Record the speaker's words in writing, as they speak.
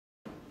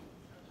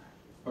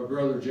Our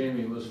brother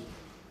Jamie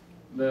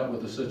met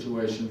with the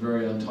situation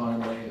very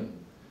untimely, and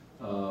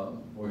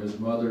where his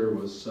mother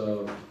was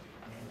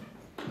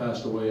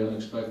passed away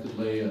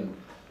unexpectedly, and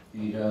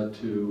he had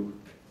to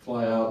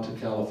fly out to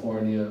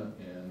California,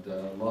 and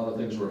a lot of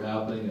things were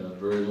happening in a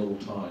very little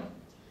time.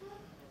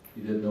 He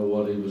didn't know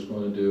what he was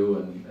going to do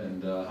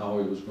and how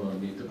he was going to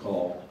meet the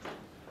call.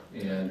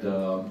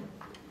 And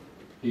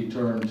he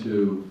turned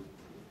to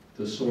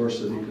the source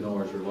that he can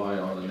always rely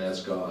on, and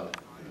that's God.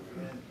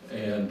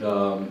 And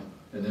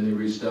then he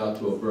reached out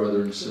to a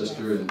brother and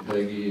sister, and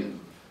Peggy and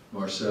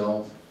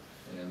Marcel,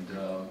 and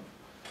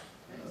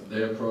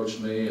they approached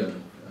me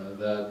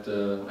that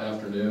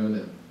afternoon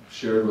and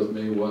shared with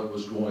me what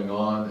was going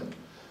on.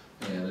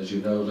 And as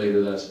you know,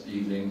 later that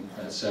evening,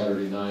 that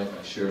Saturday night,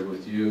 I shared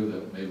with you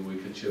that maybe we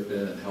could chip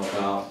in and help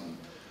out.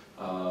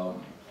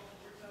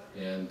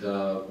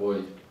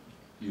 Boy,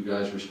 you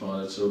guys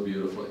responded so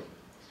beautifully.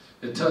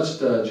 It touched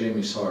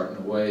Jamie's heart in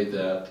a way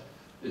that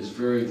is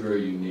very,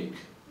 very unique.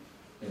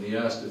 And he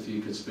asked if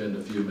he could spend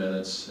a few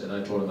minutes, and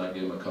I told him I'd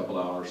give him a couple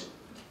hours,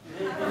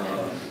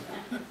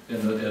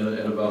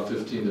 in about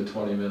 15 to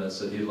 20 minutes,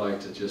 that he'd like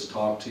to just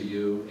talk to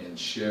you and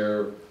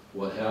share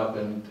what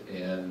happened,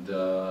 and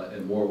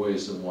in more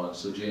ways than one.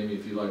 So Jamie,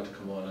 if you'd like to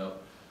come on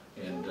up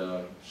and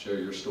share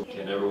your story.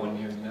 Can everyone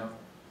hear me now?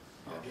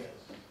 Okay.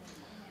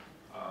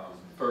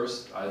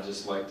 First, I'd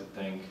just like to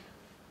thank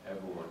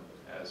everyone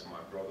as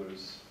my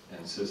brothers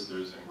and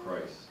sisters in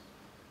Christ.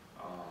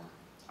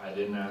 I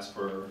didn't ask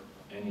for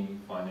any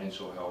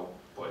financial help,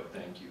 but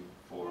thank you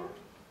for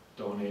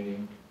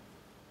donating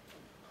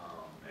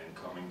and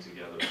coming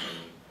together for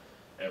me.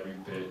 Every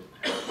bit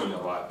helped me a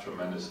lot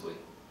tremendously.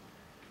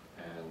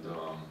 And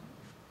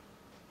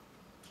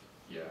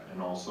yeah,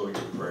 and also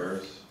your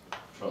prayers.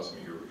 Trust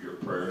me, your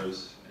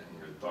prayers and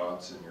your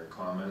thoughts and your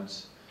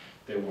comments,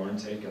 they weren't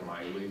taken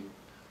lightly.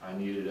 I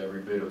needed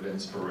every bit of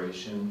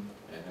inspiration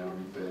and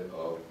every bit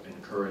of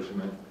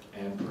encouragement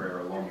and prayer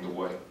along the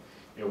way.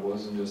 It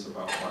wasn't just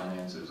about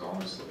finances,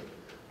 honestly.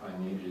 I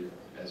needed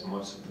as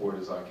much support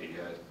as I could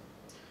get.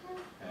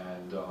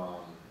 And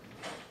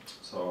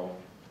so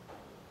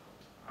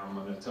I'm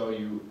going to tell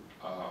you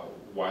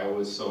why it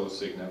was so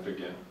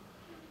significant,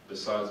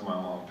 besides my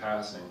mom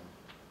passing,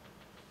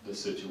 the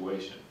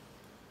situation.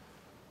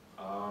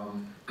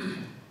 I'm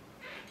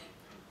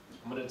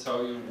going to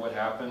tell you what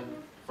happened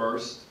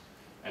first,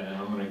 and then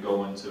I'm going to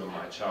go into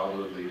my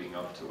childhood leading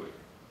up to it.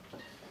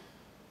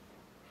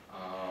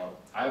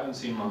 I haven't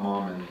seen my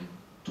mom in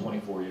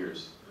 24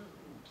 years.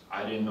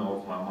 I didn't know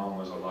if my mom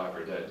was alive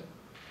or dead.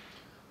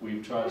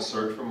 We've tried to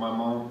search for my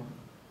mom.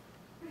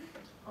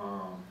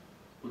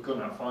 We could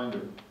not find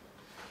her.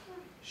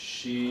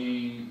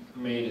 She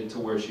made it to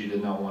where she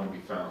did not want to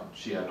be found.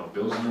 She had no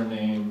bills in her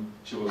name.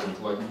 She wasn't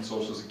collecting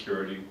Social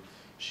Security.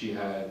 She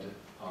had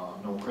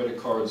no credit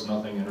cards,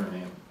 nothing in her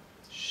name.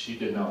 She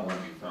did not want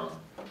to be found.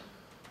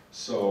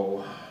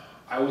 So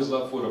I was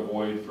left with a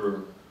void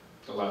for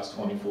the last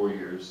 24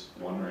 years,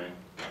 wondering,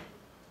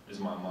 is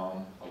my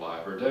mom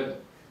alive or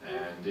dead?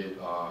 And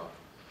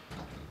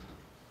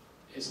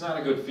it's not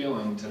a good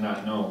feeling to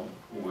not know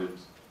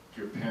with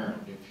your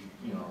parent, if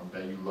you know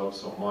that you love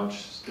so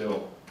much,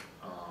 still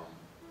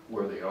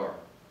where they are.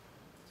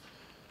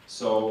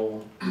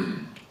 So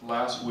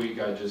last week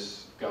I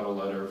just got a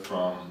letter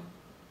from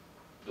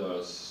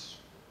the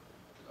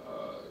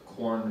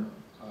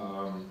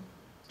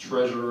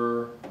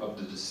treasurer of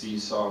the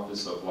deceased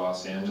office of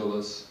Los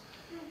Angeles,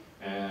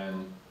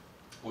 and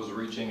was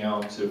reaching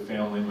out to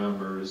family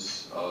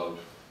members of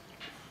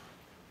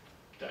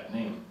that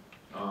name.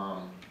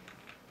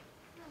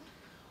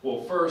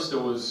 Well, first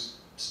it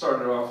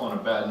started off on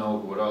a bad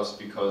note with us,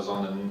 because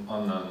on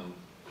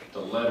the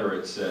letter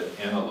it said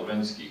Anna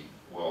Levinsky.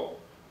 Well,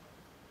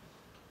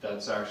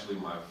 that's actually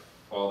my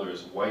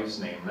father's wife's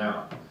name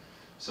now.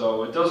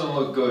 So it doesn't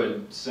look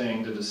good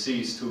saying the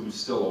deceased who's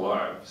still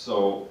alive.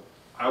 So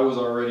I was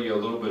already a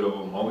little bit of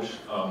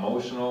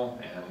emotional,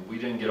 and we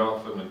didn't get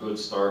off on a good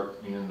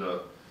start, me and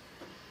the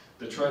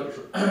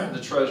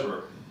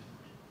treasurer.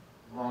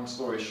 Long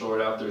story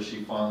short, after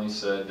she finally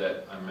said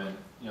that I meant,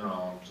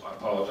 I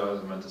apologize,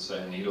 I meant to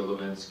say Anita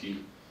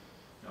Levinsky.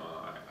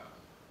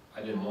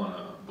 I didn't want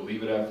to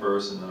believe it at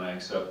first, and then I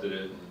accepted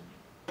it.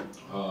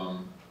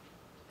 And,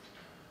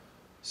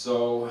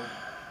 so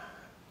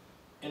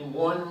in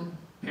one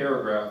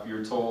paragraph,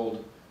 you're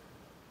told,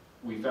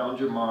 we found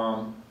your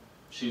mom,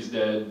 she's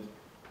dead,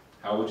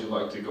 how would you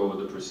like to go with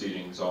the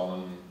proceedings, all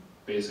in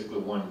basically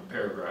one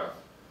paragraph.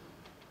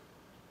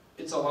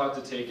 It's a lot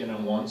to take in at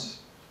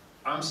once.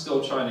 I'm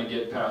still trying to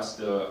get past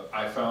the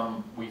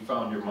we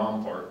found your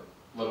mom part,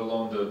 let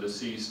alone the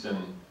deceased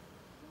and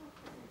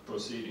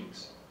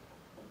proceedings.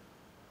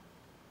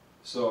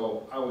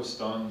 So I was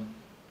stunned,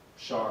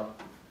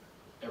 shocked,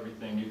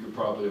 everything you could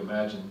probably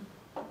imagine.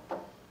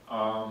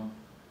 My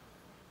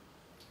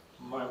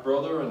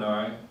brother and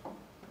I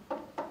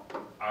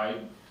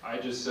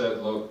just said,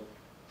 look,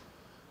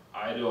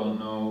 I don't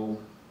know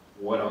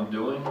what I'm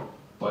doing,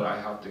 but I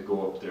have to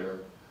go up there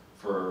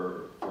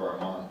for our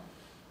mom.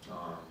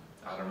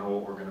 I don't know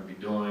what we're going to be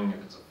doing,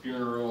 if it's a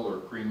funeral or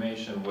cremation.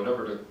 inflammation,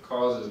 whatever the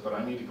cause is, but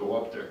I need to go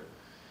up there.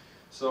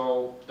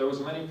 So there was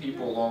many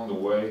people along the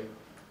way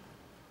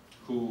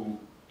who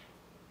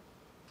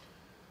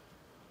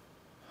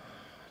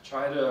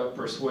tried to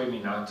persuade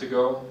me not to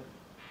go,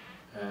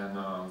 and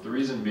the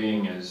reason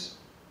being is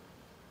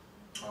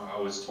I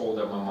was told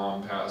that my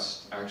mom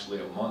passed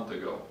actually a month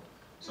ago.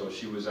 So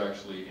she was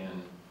actually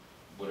in,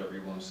 whatever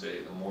you want to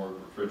say, the morgue,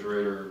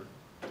 refrigerator,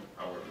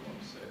 however you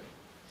want to say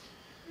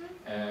it.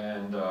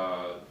 And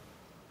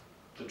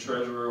the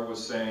treasurer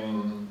was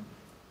saying,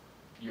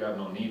 you have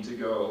no need to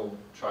go.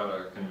 Try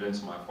to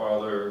convince my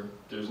father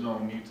there's no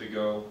need to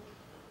go.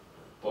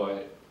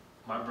 But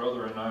my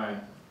brother and I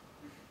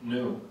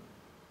knew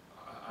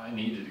I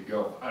needed to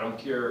go. I don't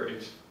care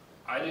if,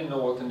 I didn't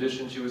know what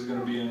condition she was going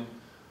to be in.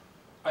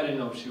 I didn't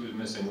know if she was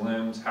missing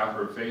limbs, half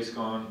her face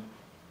gone.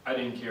 I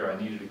didn't care. I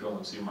needed to go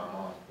and see my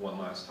mom one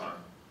last time.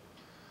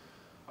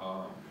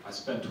 I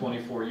spent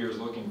 24 years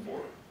looking for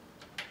her.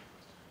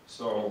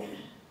 So,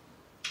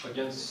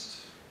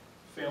 against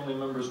family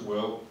members'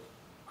 will,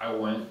 I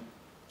went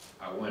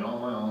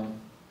on my own.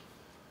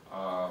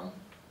 I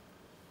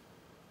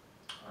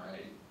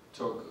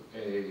took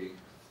a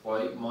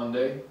flight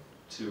Monday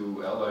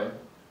to LA,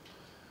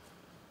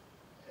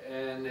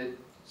 and it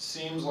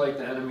seems like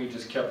the enemy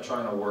just kept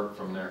trying to work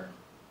from there,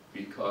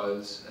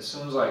 because as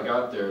soon as I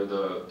got there,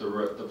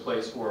 the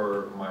place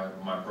where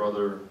my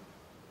brother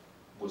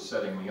was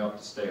setting me up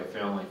to stay, a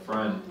family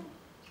friend,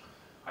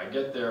 I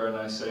get there and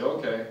I say,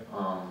 okay,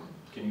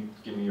 can you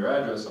give me your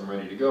address? I'm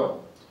ready to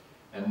go.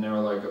 And they were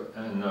like,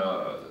 and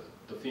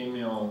the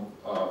female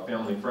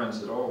family friend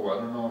said, oh,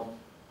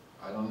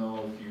 I don't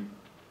know if you,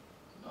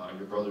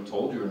 your brother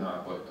told you or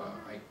not, but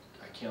I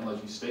can't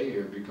let you stay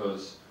here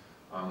because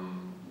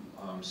I'm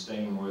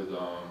staying with,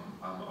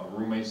 I'm a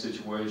roommate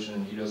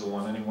situation, he doesn't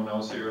want anyone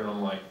else here. And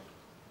I'm like,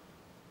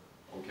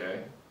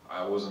 okay,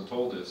 I wasn't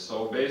told this.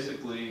 So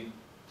basically,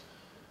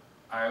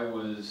 I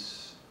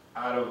was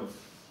out of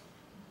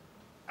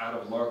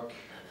luck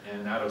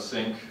and out of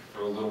sync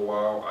for a little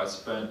while. I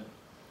spent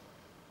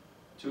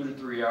 2 to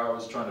 3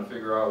 hours trying to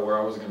figure out where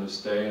I was going to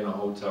stay in a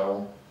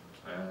hotel,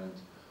 and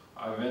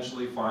I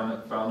eventually found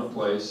a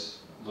place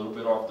a little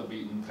bit off the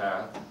beaten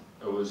path.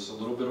 It was a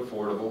little bit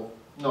affordable.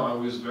 No, it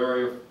was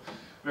very,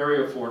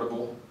 very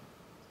affordable,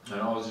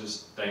 and I was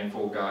just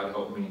thankful God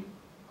helped me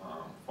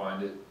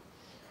find it.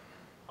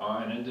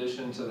 In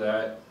addition to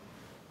that,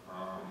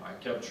 I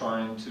kept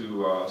trying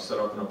to set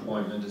up an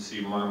appointment to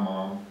see my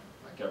mom.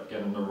 I kept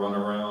getting the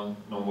runaround.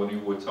 Nobody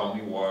would tell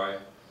me why.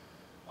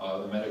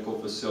 The medical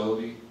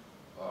facility,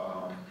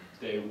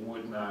 they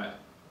would not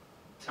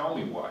tell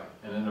me why,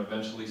 and then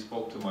eventually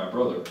spoke to my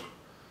brother.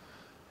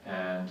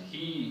 And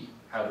he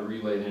had to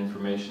relay the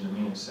information to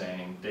me and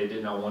saying they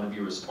did not want to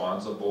be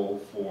responsible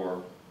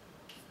for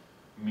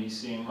me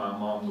seeing my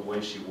mom the way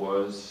she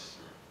was,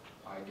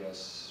 I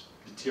guess,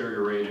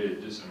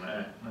 deteriorated, this and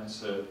that. And I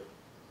said,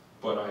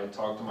 but I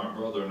talked to my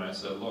brother and I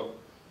said, look,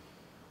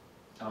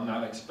 I'm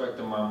not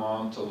expecting my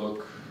mom to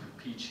look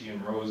peachy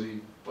and rosy,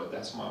 but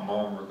that's my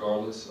mom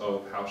regardless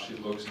of how she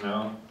looks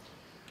now.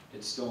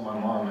 It's still my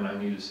mom and I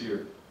need to see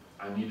her.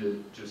 I need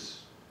to just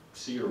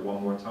see her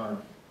one more time,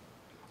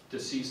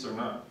 deceased or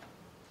not.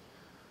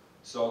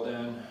 So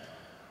then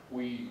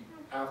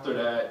after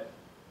that,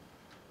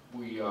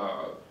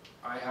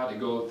 I had to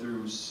go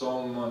through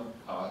so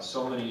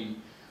many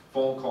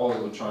phone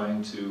calls of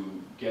trying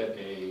to get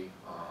a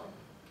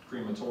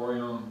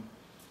crematorium.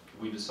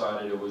 We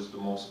decided it was the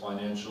most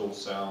financial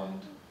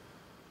sound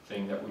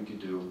thing that we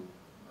could do.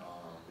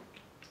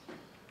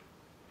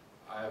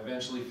 I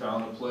eventually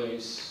found a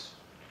place.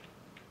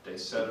 They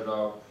set it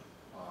up.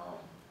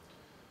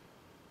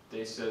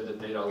 They said that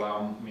they'd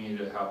allow me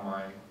to have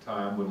my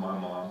time with my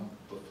mom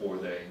before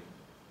they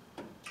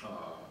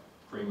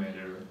cremated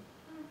her.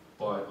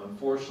 But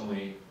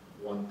unfortunately,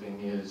 one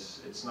thing is,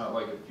 it's not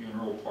like a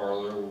funeral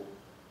parlor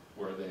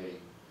where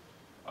they,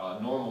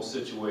 normal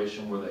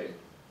situation where they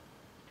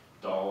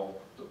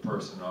doll the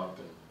person up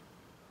and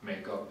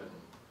make up and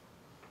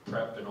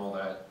prep and all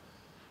that.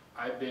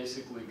 I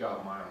basically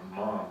got my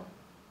mom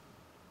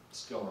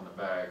still in the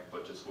bag,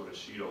 but just with a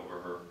sheet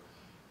over her.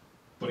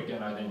 But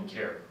again, I didn't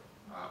care.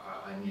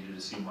 I needed to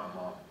see my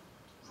mom,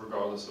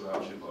 regardless of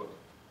how she looked.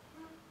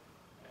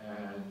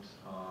 And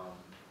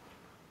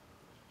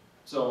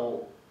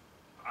so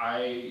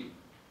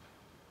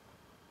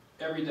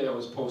every day I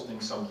was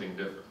posting something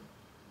different.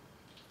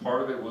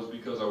 Part of it was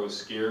because I was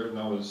scared and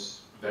I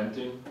was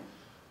venting.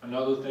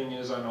 Another thing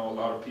is, I know a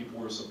lot of people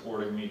were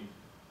supporting me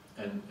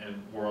and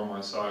were on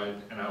my side,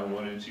 and I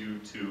wanted you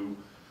to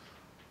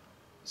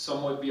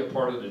somewhat be a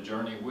part of the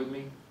journey with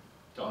me,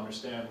 to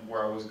understand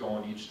where I was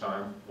going each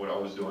time, what I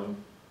was doing.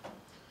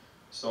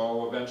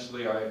 So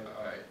eventually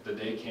the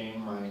day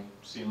came, I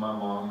seen my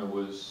mom. It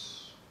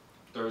was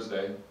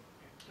Thursday,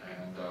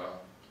 and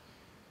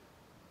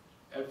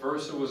at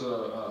first it was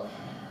a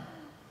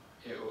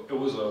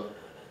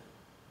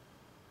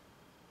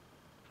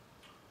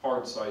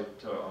hard sight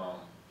to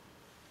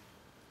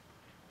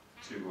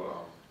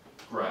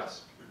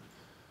grasp,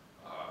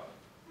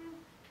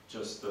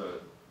 just the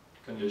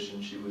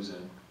condition she was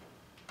in.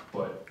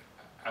 But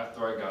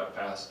after I got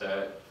past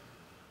that,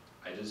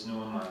 I just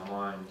knew in my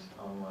mind,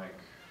 I'm like,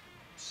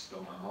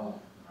 still my mom,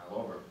 I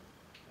love her.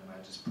 And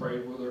I just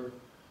prayed with her,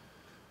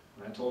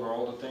 and I told her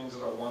all the things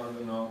that I wanted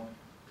to know,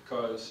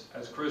 because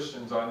as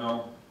Christians, I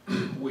know,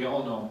 we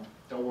all know,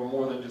 that we're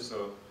more than just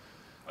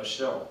a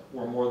shell.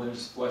 We're more than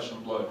just flesh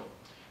and blood.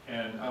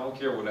 And I don't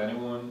care what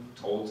anyone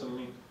talked to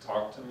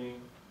me,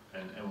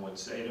 and would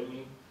say to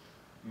me.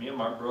 Me and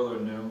my brother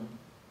knew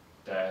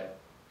that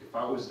if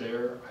I was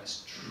there,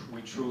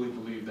 we truly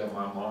believed that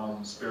my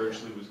mom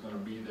spiritually was going to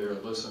be there,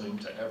 listening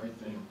to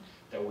everything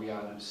that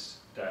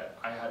that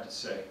I had to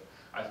say.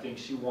 I think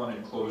she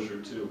wanted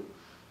closure too.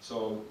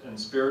 So in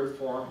spirit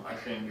form, I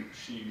think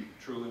she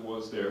truly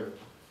was there.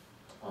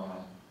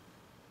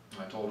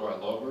 I told her I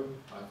love her,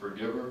 I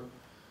forgive her.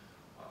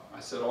 I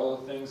said all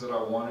the things that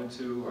I wanted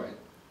to.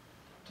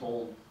 I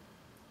told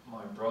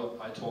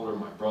her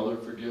my brother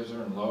forgives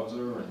her and loves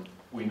her, and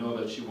we know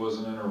that she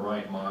wasn't in her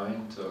right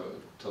mind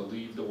to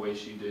leave the way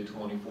she did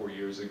 24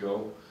 years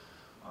ago.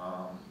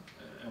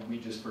 And we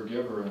just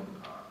forgive her, and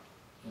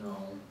you know,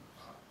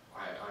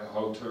 I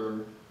hugged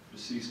her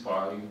deceased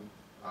body.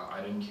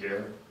 I didn't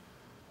care.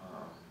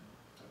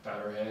 I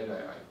pat her head,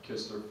 I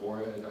kissed her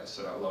forehead, I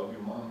said, I love you,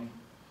 Mommy.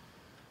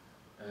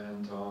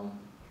 And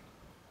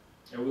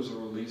it was a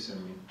release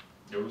in me.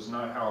 It was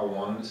not how I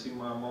wanted to see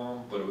my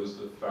mom, but it was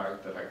the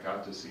fact that I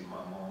got to see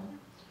my mom.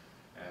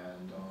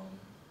 And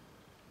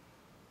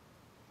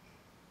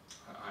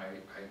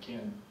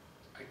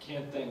I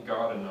can't thank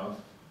God enough,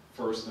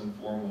 first and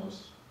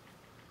foremost,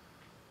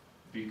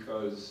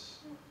 because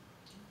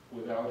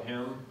without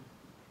Him,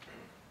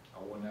 I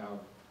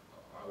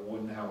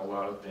wouldn't have a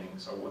lot of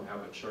things. I wouldn't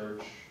have a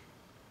church.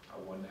 I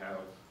wouldn't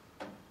have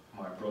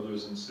my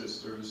brothers and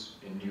sisters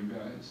in you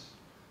guys,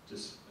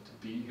 just to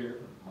be here,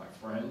 my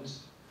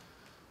friends.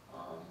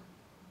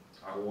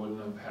 I wouldn't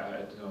have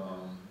had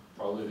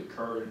probably the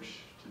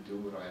courage to do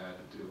what I had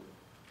to do.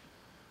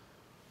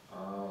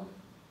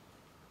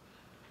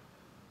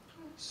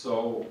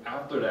 So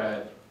after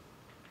that,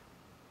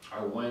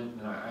 I went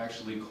and I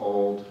actually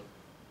called,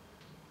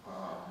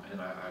 and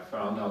I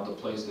found out the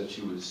place that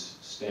she was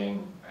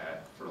staying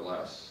at for the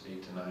last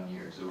 8 to 9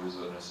 years. It was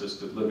an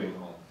assisted living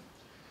home.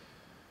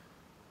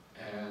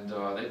 And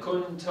they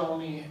couldn't tell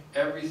me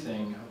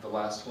everything of the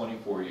last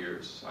 24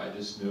 years. I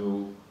just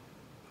knew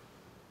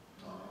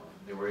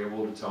they were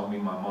able to tell me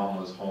my mom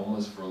was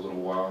homeless for a little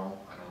while.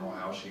 I don't know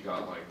how she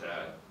got like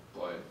that,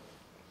 but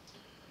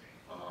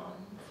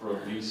for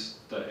at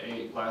least the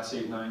last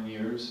 8, 9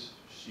 years,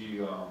 she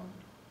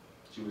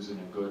was in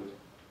a good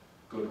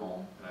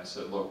home. And I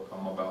said, look,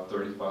 I'm about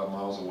 35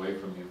 miles away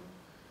from you.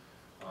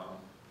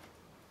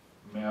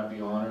 May I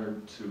be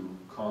honored to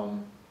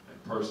come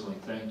and personally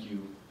thank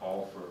you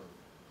all for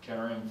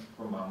caring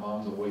for my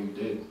mom the way you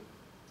did.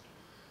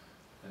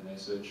 And they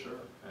said, sure.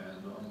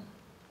 And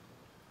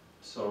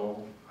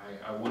so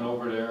I went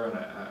over there, and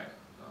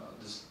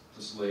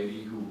this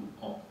lady who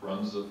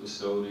runs the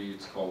facility,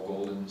 it's called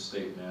Golden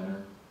State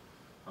Manor.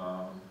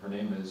 Her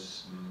name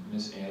is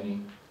Miss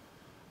Annie.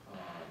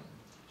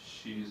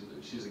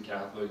 She's a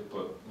Catholic,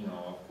 but you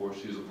know, of course,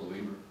 she's a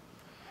believer.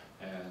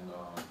 And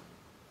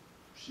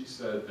she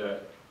said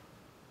that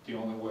the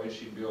only way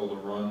she'd be able to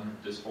run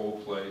this whole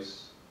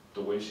place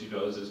the way she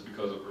does is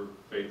because of her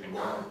faith in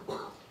God.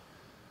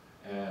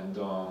 And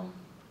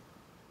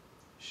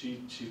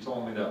she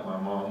told me that my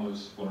mom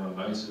was one of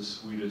the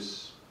nicest,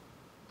 sweetest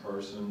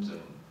persons,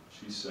 and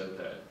she said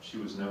that she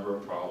was never a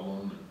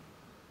problem, and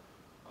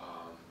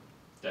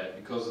that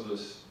because of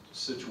the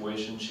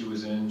situation she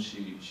was in,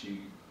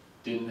 she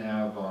didn't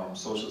have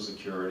Social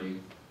Security,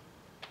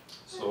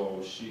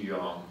 so she,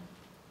 out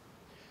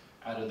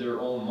of their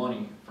own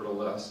money for the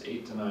last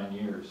 8 to 9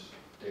 years,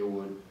 they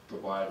would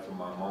provide for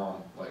my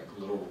mom, like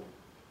little,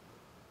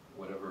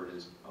 whatever it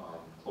is,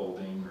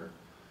 clothing or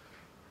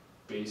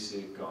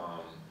basic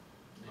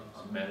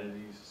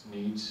amenities,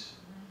 needs.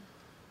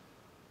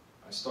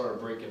 I started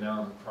breaking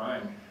down and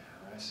crying,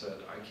 and I said,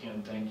 I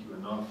can't thank you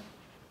enough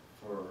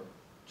for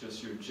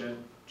just your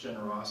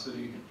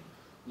generosity,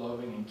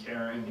 loving and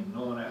caring, and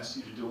no one asked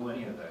you to do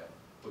any of that,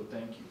 but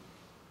thank you.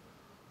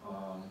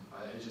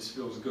 It just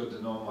feels good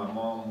to know my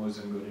mom was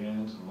in good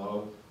hands and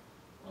loved.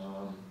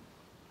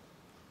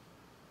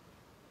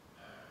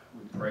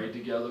 We prayed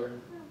together,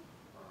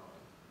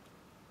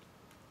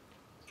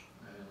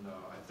 and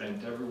I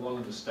thanked every one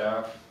of the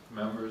staff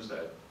members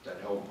that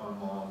helped my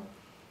mom,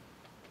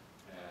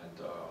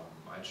 and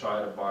I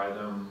try to buy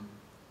them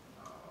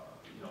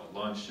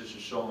lunch just to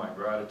show my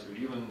gratitude,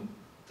 even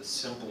the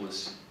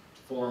simplest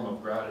form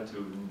of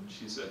gratitude, and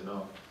she said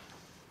no.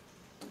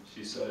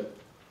 She said,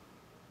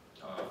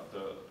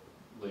 the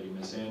lady,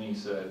 Miss Annie,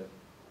 said,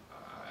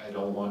 we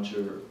don't want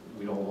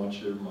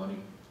your money,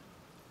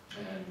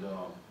 and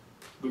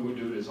we would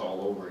do this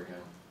all over again.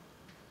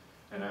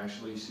 And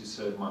actually, she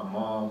said my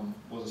mom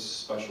was a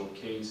special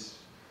case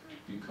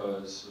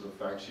because of the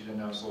fact she didn't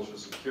have Social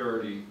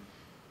Security.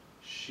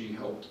 She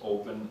helped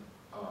open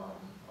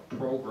a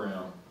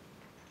program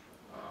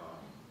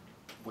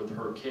with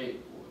her case.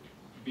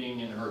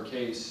 Being in her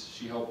case,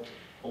 she helped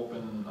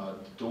open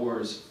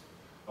doors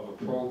of a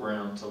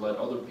program to let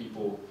other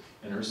people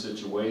in her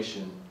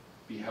situation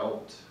be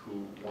helped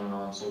who weren't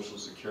on Social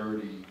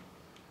Security.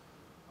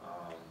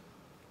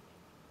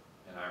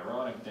 And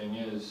ironic thing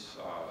is,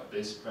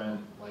 they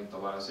spent like the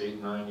last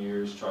 8-9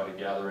 years trying to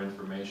gather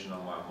information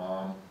on my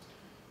mom,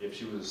 if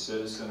she was a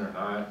citizen or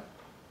not.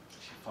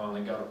 She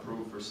finally got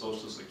approved for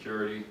Social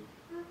Security,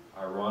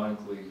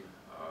 ironically,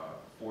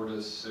 4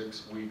 to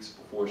 6 weeks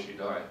before she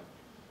died.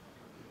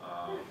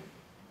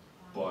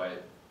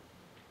 But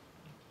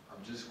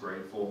I'm just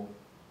grateful.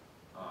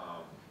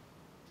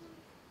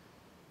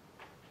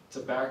 To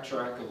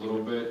backtrack a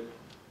little bit,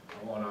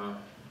 I want to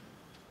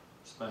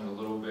spend a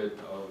little bit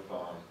of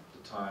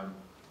the time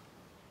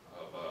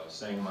of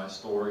saying my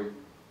story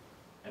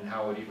and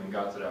how it even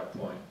got to that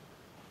point.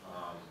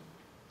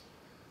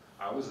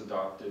 I was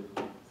adopted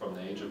from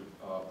the age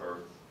of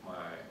birth.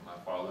 My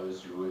father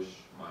is Jewish,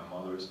 my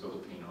mother is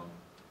Filipino,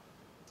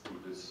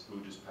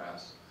 who just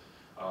passed.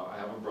 I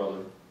have a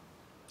brother,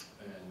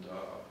 and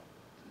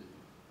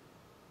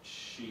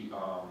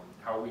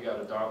how we got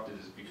adopted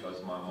is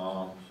because my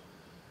mom,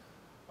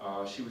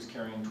 she was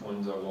carrying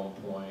twins at one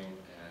point,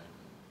 and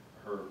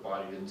her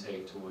body didn't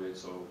take to it,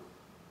 so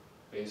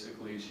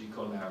basically she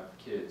couldn't have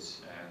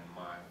kids, and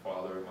my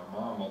father and my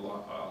mom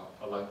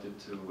elected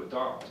to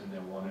adopt, and they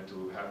wanted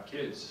to have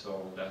kids,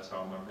 so that's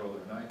how my brother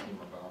and I came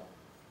about.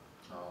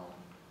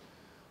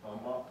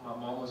 My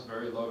mom was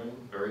very loving,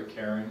 very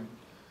caring.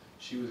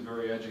 She was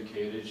very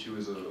educated. She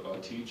was a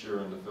teacher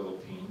in the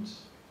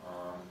Philippines.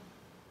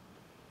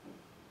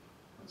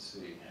 Let's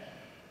see.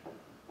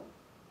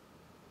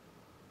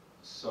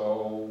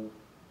 So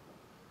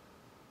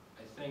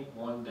I think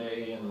one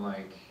day in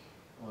like,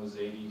 it was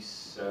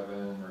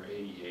 87 or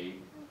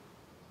 88,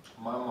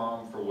 my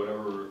mom, for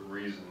whatever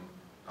reason,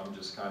 I'm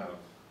just kind of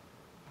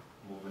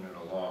moving it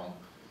along,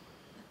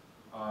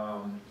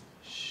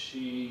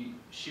 she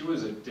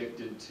was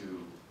addicted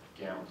to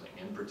gambling,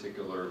 in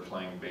particular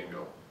playing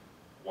bingo.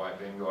 Why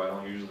bingo? I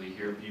don't usually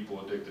hear people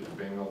addicted to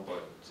bingo,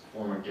 but it's a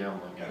form of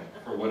gambling, and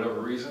for whatever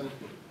reason,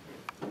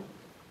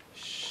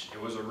 it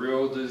was a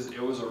real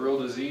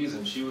disease,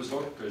 and she was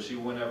hooked because she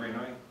went every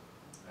night.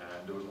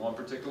 And there was one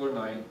particular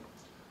night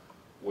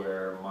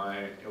where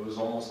it was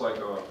almost like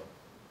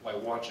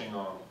watching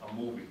a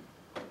movie,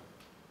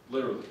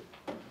 literally.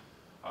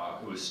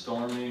 It was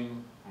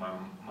storming. My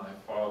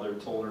father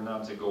told her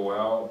not to go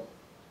out,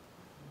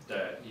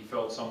 that he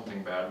felt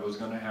something bad was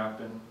going to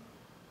happen.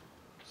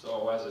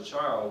 So as a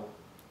child,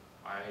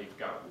 I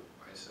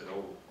said,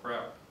 oh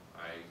crap,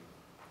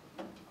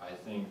 I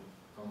think,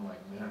 I'm like,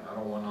 man, I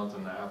don't want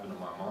nothing to happen to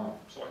my mom.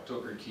 So I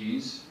took her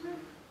keys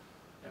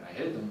and I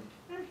hid them.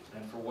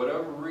 And for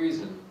whatever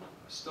reason,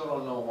 I still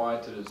don't know why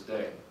to this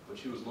day, but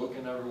she was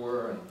looking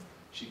everywhere, and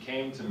she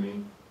came to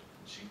me,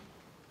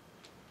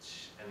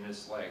 and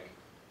this like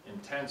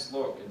intense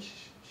look, and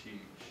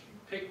she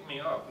picked me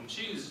up, and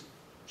she was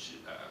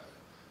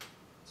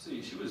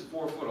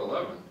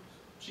 4'11".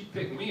 She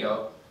picked me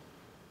up,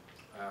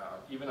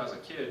 even as a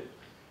kid,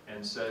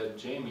 and said,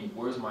 Jamie,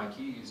 where's my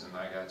keys? And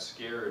I got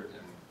scared,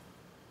 and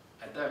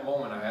at that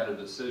moment I had a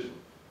decision.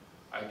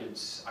 I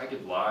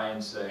could lie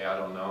and say I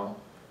don't know,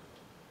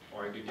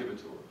 or I could give it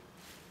to her.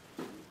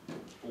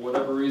 For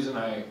whatever reason,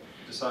 I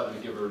decided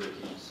to give her the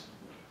keys.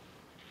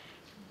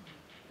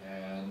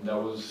 And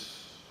that was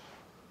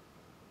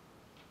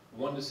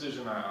one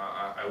decision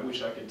I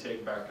wish I could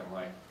take back in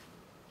life.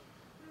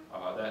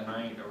 That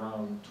night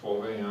around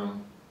 12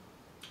 a.m.,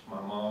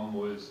 my mom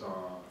was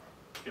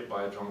hit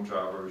by a drunk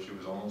driver. She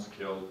was almost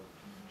killed.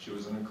 She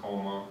was in a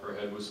coma. Her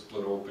head was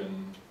split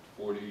open,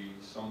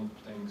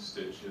 40-something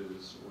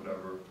stitches,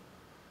 whatever.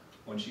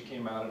 When she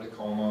came out of the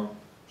coma,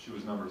 she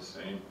was never the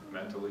same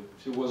mentally.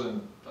 She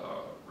wasn't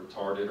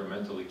retarded or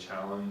mentally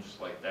challenged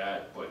like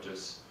that, but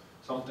just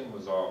something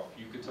was off.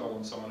 You could tell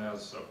when someone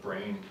has a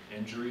brain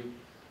injury,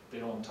 they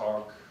don't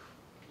talk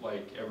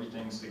like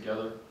everything's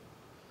together.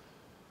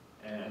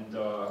 And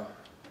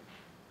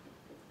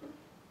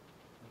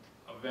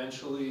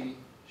eventually,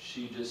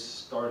 she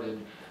just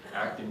started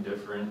acting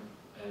different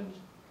and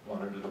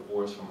wanted a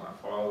divorce from my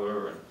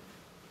father, and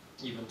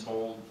even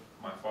told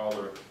my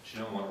father she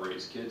didn't want to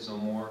raise kids no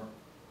more.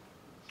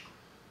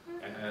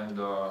 And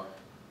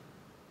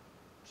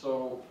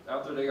so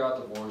after they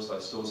got divorced, I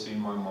still seen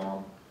my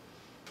mom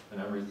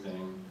and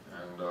everything,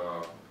 and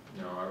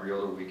you know, every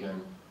other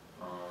weekend.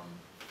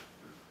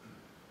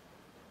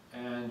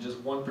 And just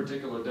one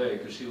particular day,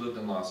 because she lived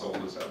in Los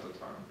Olas at the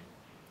time,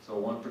 so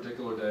one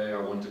particular day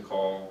I went to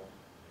call,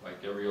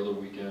 like every other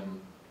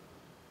weekend,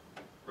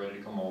 ready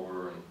to come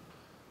over, and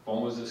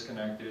phone was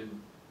disconnected.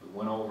 We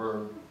went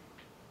over,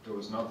 there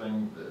was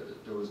nothing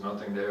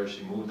there.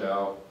 She moved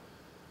out.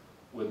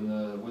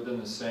 Within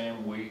the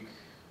same week,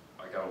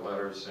 I got a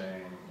letter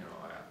saying, you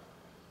know,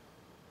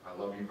 I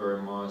love you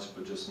very much,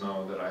 but just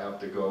know that I have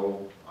to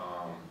go.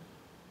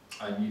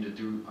 I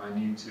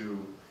need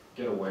to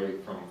get away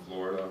from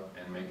Florida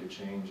and make a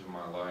change in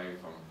my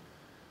life.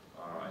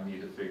 I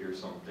need to figure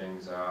some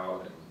things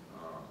out, and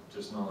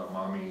just know that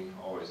mommy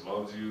always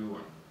loves you.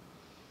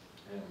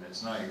 and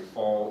it's not your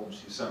fault, and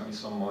she sent me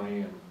some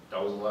money, and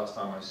that was the last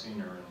time I seen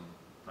her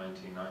in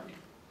 1990.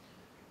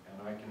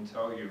 And I can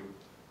tell you,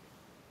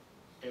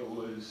 it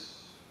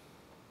was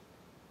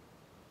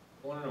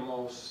one of the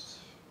most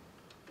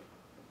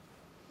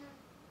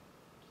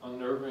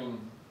unnerving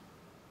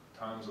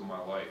times of my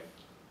life.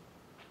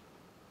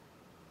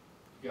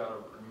 You gotta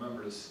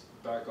remember to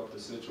back up the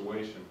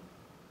situation.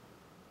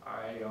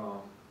 I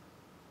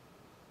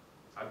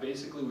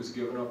basically was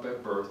given up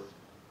at birth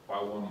by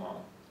one mom.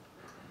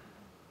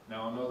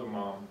 Now another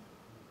mom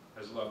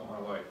has left my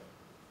life.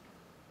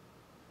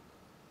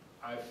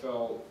 I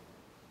felt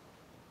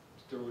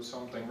there was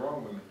something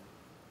wrong with me.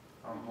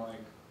 I'm like,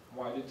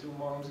 why did two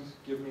moms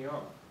give me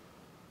up?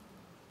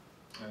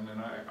 And then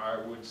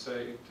I would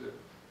say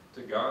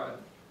to God,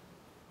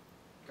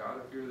 God,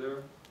 if you're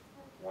there,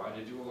 why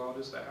did you allow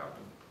this to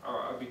happen?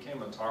 I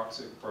became a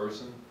toxic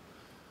person,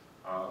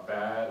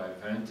 bad, I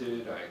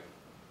vented, I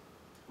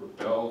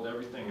rebelled,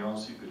 everything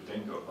else you could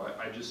think of.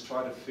 I just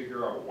tried to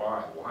figure out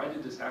why. Why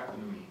did this happen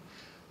to me?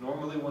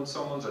 Normally when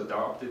someone's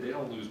adopted, they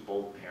don't lose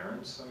both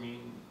parents. I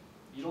mean,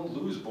 you don't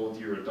lose both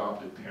your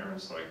adopted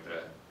parents like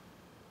that.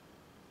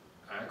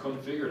 I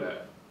couldn't figure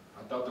that.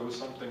 I thought there was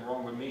something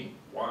wrong with me.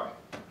 Why?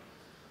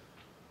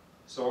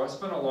 So I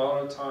spent a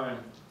lot of time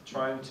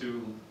trying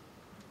to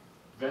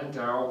vent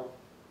out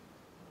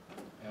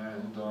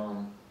and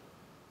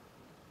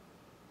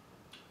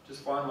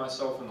just find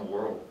myself in the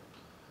world.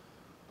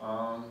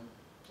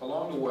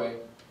 Along the way,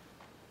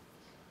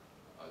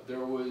 there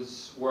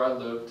was, where I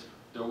lived,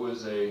 there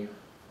was a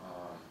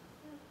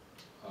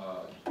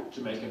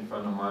Jamaican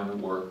friend of mine who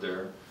worked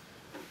there,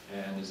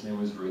 and his name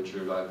was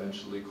Richard. I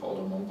eventually called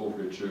him Uncle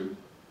Richard.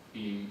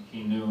 He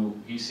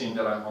seen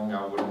that I hung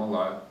out with him a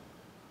lot,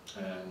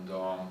 and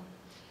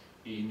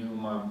he knew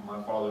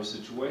my father's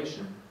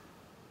situation.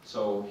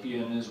 So he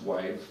and his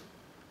wife,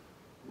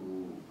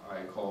 who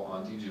I call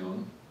Auntie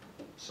June,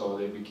 so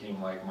they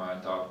became like my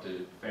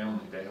adopted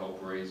family. They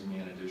helped raise me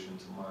in addition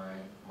to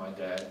my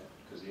dad,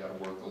 because he had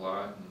to work a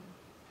lot, and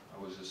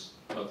I was just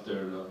left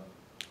there to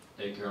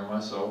take care of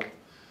myself.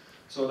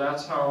 So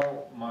that's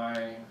how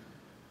my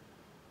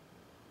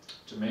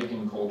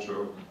Jamaican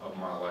culture of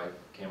my life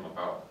came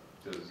about,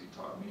 because he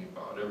taught me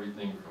about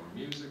everything from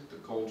music to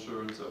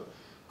culture to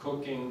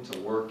cooking to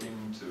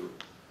working to...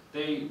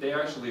 They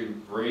actually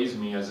raised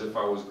me as if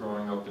I was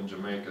growing up in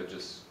Jamaica,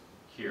 just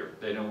here.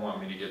 They didn't want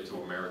me to get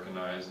too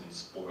Americanized and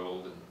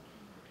spoiled, and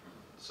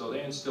so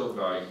they instilled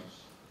values.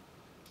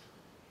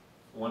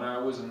 When I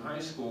was in high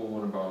school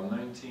in about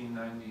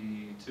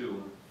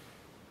 1992,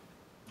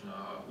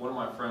 one of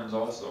my friends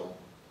also,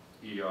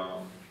 he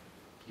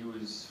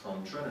was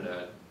from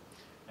Trinidad,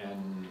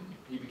 and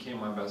he became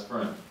my best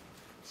friend.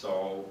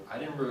 So I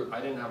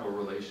didn't have a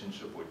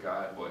relationship with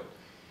God, but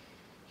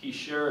he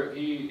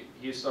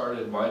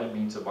started inviting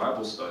me to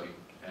Bible study,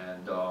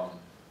 and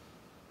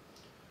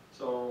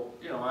so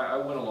you know I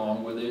went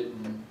along with it,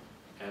 and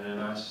then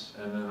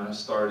I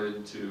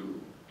started to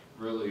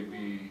really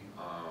be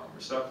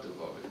receptive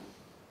of it.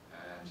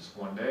 And just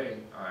one day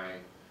I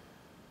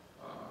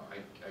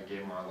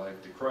gave my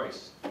life to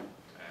Christ, and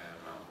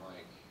I'm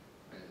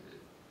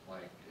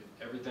like,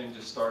 everything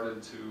just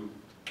started to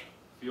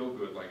feel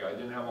good. Like I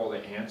didn't have all the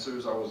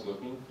answers I was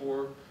looking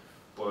for,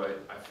 but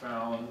I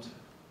found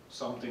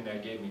something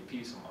that gave me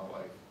peace in my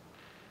life.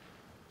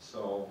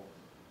 So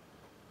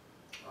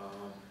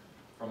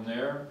from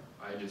there,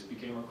 I just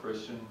became a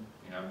Christian.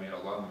 You know, I made a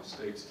lot of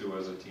mistakes too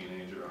as a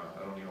teenager.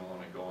 I don't even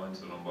want to go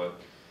into them, but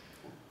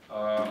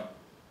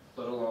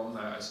let alone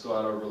that I still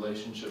had a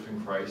relationship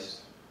in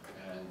Christ,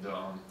 and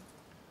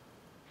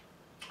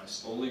I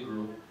slowly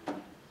grew.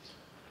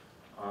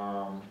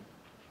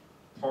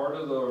 Part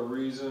of the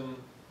reason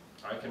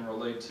I can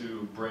relate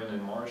to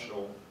Brandon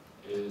Marshall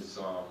is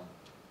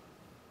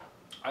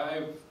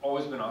I've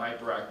always been a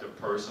hyperactive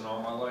person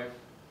all my life.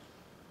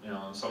 You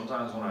know, and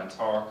sometimes when I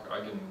talk, I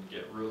can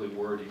get really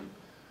wordy.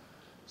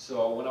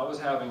 So when I was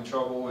having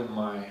trouble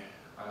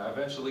I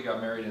eventually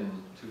got married in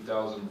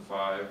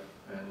 2005,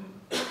 and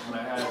when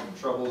I had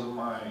troubles in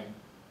my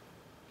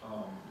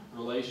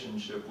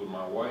relationship with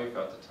my wife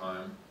at the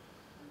time,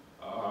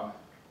 I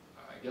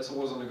guess it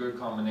wasn't a good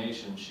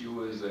combination. She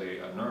was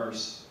a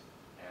nurse,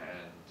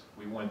 and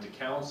we went to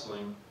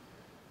counseling,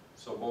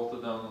 so both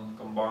of them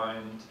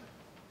combined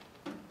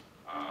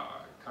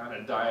kind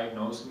of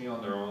diagnosed me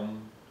on their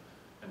own,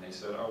 and they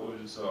said I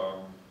was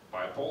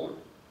bipolar.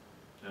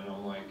 And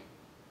I'm like,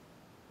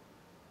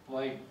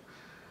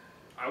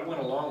 I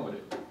went along with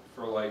it.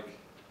 For like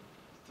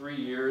 3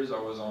 years I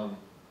was on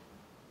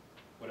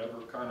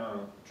whatever kind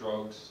of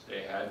drugs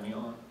they had me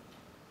on.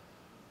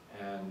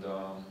 And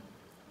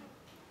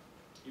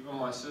even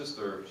my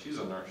sister, she's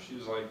a nurse,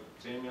 she's like,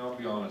 Jamie, I'll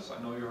be honest,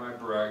 I know you're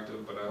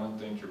hyperactive, but I don't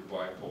think you're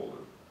bipolar.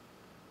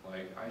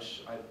 Like, I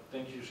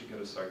think you should get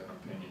a second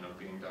opinion of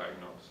being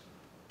diagnosed.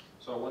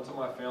 So I went to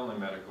my family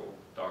medical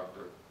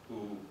doctor,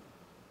 who,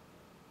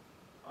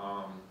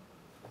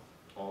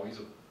 well, he's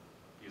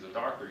a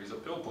doctor, he's a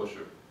pill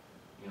pusher.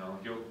 You know,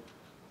 he'll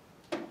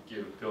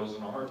give pills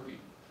in a heartbeat.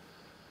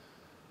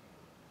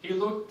 He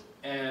looked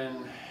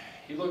and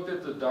he looked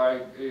at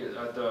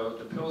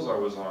the pills I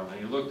was on, and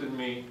he looked at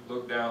me,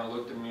 looked down,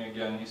 looked at me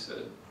again, and he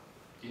said,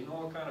 "Do you know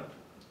what kind of..."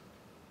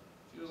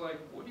 He was like,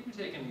 "What are you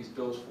taking these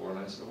pills for?" And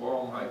I said,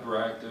 "Well, I'm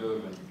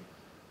hyperactive and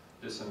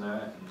this and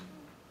that."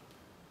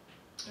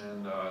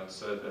 And it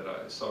said that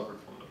I suffered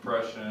from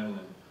depression,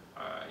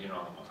 and you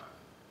know,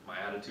 my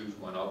attitudes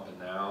went up and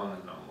down,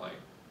 and I'm like,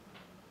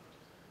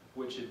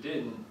 which it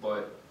didn't,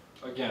 but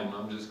again,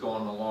 I'm just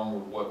going along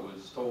with what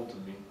was told to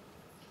me.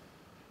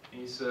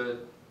 And he said,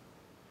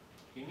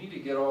 "You need to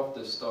get off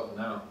this stuff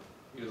now."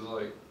 He was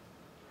like,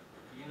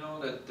 "You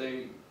know that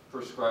they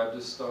prescribe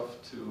this stuff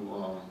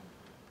to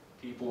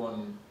people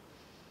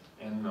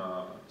in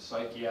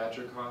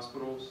psychiatric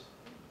hospitals?"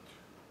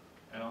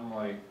 And I'm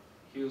like,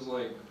 he was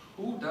like,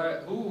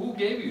 who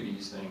gave you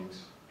these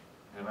things?"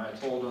 And I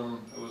told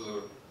him it was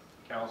a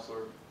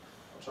counselor.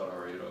 I'll try to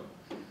hurry it up.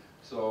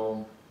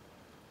 So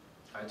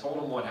I told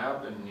him what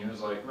happened, and he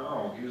was like,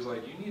 "No." He was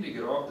like, "You need to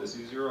get off this.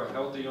 You're a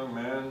healthy young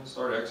man,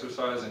 start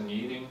exercising,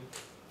 eating."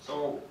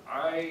 So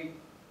I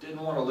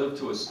didn't want to live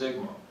to a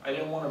stigma. I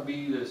didn't want to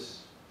be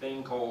this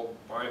thing called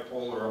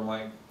bipolar. I'm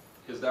like,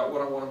 is that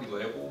what I want to be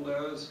labeled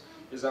as?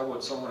 Is that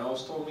what someone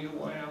else told me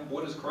who I am?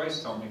 What does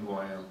Christ tell me who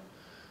I am?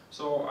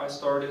 So I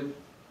started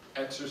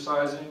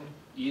exercising,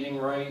 eating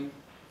right,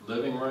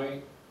 living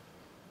right,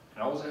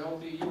 and I was a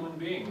healthy human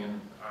being.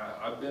 And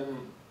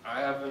I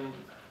haven't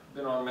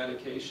been on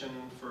medication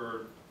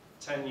for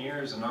 10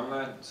 years, and I'm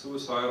not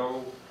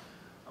suicidal.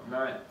 I'm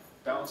not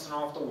bouncing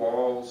off the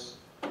walls.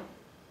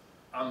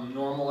 I'm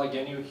normal like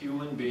any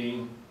human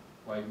being,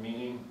 like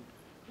meaning,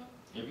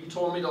 if you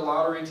told me the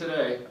lottery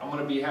today, I'm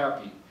going to be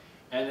happy.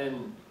 And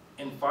then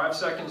in 5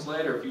 seconds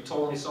later, if you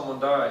told me someone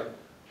died,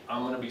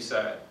 I'm going to be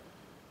sad.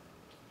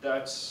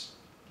 That's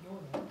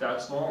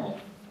normal.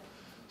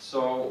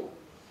 So,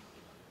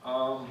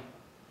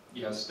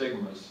 yeah,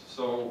 stigmas.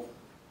 So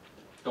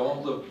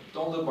don't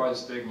live by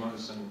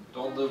stigmas, and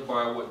don't live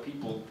by what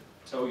people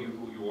tell you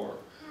who you are.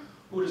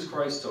 Who does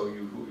Christ tell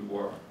you who you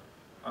are?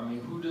 I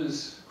mean, who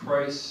does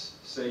Christ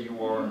say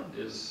you are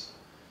is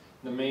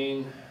the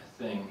main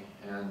thing.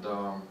 And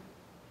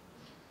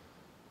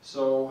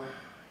so,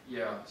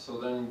 yeah, so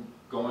then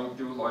going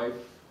through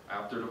life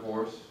after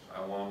divorce,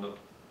 I wound up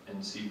in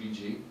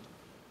CBG,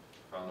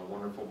 found a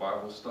wonderful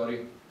Bible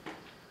study,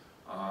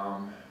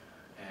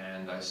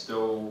 and I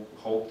still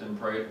hoped and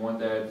prayed one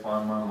day I'd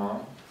find my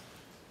mom.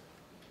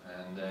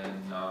 And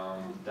then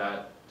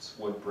that's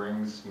what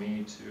brings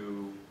me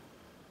to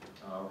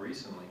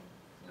recently,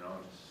 you know,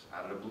 just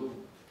out of the blue.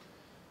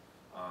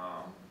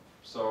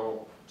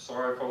 So,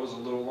 sorry if I was a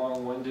little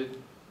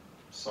long-winded.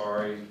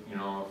 Sorry, you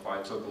know, if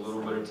I took a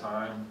little bit of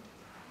time.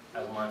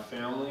 As my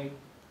family,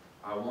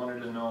 I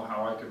wanted to know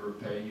how I could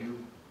repay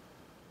you,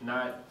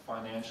 not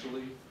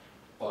financially,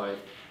 but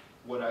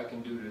what I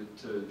can do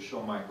to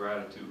show my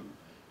gratitude.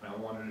 And I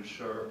wanted to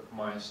share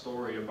my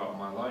story about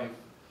my life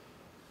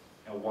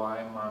and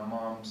why my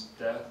mom's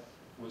death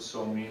was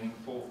so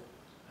meaningful,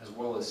 as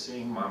well as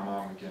seeing my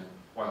mom again,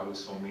 why it was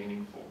so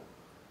meaningful.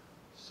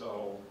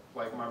 So,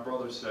 like my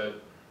brother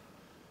said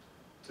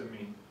to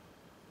me,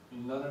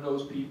 none of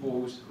those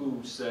people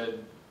who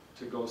said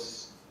to go,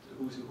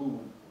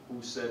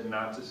 who said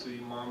not to see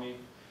mommy,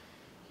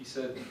 he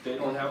said they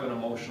don't have an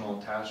emotional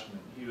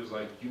attachment. He was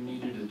like, you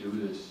needed to do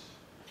this.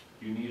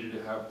 You needed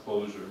to have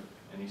closure.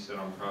 And he said,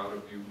 I'm proud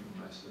of you.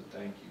 And I said,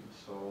 thank you.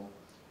 So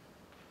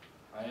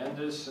I end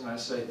this and I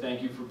say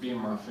thank you for being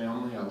my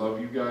family. I love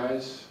you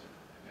guys.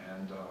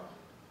 And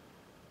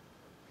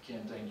I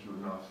can't thank you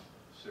enough.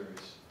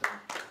 Serious.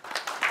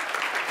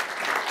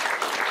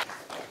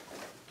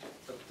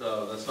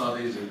 That's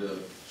not easy to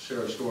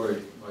share a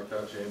story like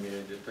that, Jamie.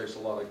 It takes a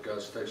lot of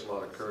guts, it takes a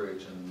lot of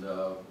courage, and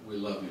we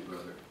love you,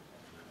 brother.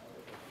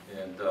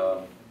 And